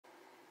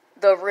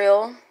The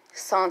real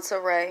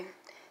Soncerae.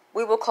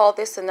 We will call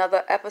this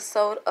another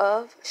episode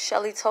of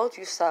Shelly Told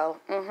You So.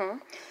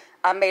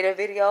 I made a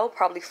video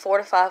probably 4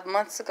 to 5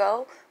 months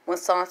ago when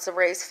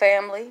Soncerae's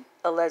family,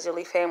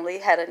 allegedly family,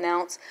 had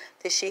announced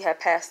that she had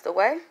passed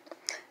away.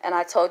 And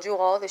I told you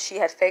all that she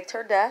had faked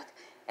her death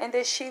and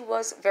that she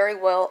was very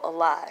well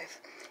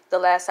alive. The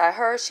last I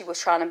heard, she was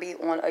trying to be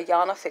on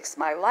Iyanla Fix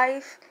My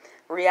Life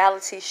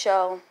reality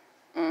show.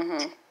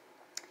 Honey,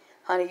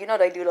 you know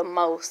they do the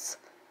most.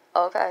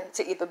 Okay,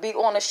 to either be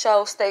on a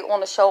show, stay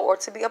on a show, or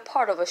to be a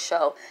part of a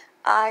show.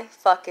 I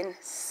fucking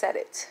said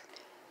it.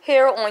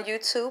 Here on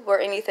YouTube, where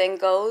anything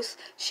goes,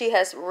 she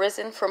has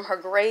risen from her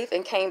grave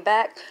and came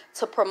back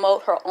to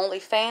promote her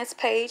OnlyFans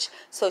page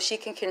so she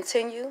can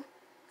continue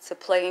to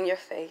play in your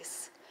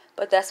face.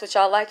 But that's what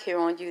y'all like here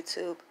on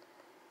YouTube.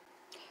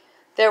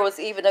 There was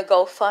even a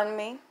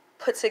GoFundMe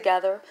put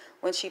together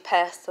when she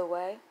passed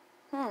away.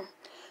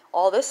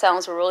 All this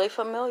sounds really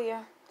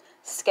familiar.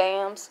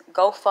 Scams,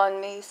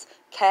 GoFundMes,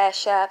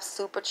 CashApp,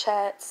 Super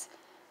Chats.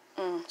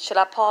 Should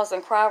I pause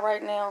and cry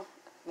right now?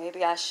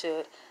 Maybe I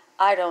should.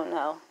 I don't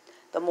know.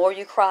 The more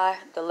you cry,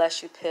 the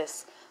less you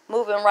piss.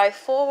 Moving right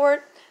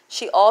forward,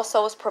 she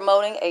also is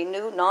promoting a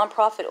new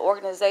nonprofit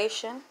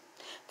organization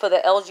for the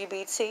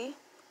LGBT.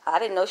 I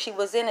didn't know she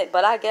was in it,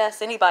 but I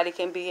guess anybody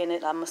can be in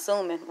it, I'm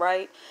assuming,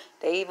 right?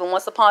 They even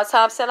once upon a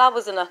time said I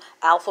was in an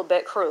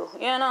alphabet crew.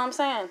 You know what I'm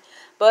saying?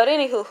 But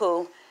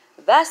anywho,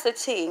 that's the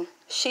tea.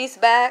 She's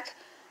back.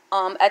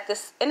 At the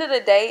end of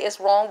the day, it's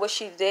wrong what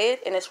she did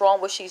and it's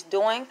wrong what she's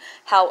doing.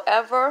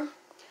 However,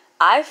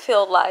 I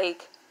feel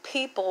like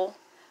people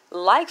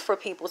like for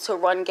people to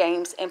run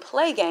games and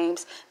play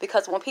games,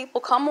 because when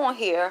people come on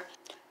here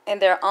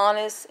and they're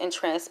honest and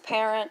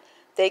transparent,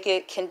 they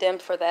get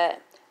condemned for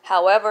that.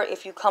 However,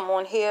 if you come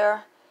on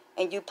here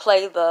and you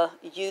play the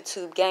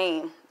YouTube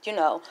game, you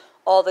know,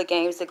 all the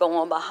games that go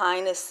on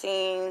behind the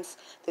scenes,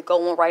 that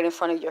go on right in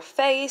front of your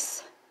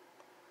face,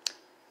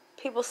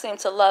 people seem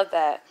to love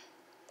that.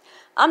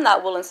 I'm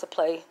not willing to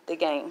play the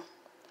game.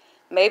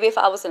 Maybe if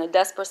I was in a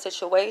desperate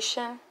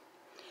situation,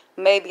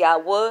 maybe I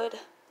would.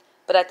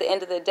 But at the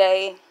end of the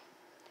day,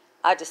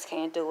 I just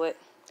can't do it.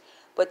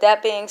 With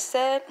that being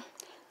said,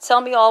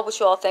 tell me all what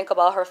you all think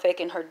about her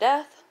faking her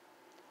death.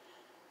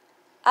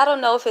 I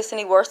don't know if it's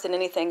any worse than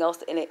anything else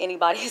that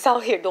anybody's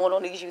out here doing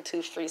on these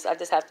YouTube streets. I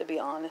just have to be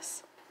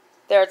honest.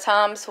 There are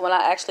times when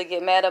I actually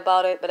get mad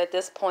about it, but at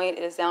this point,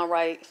 it is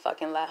downright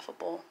fucking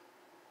laughable.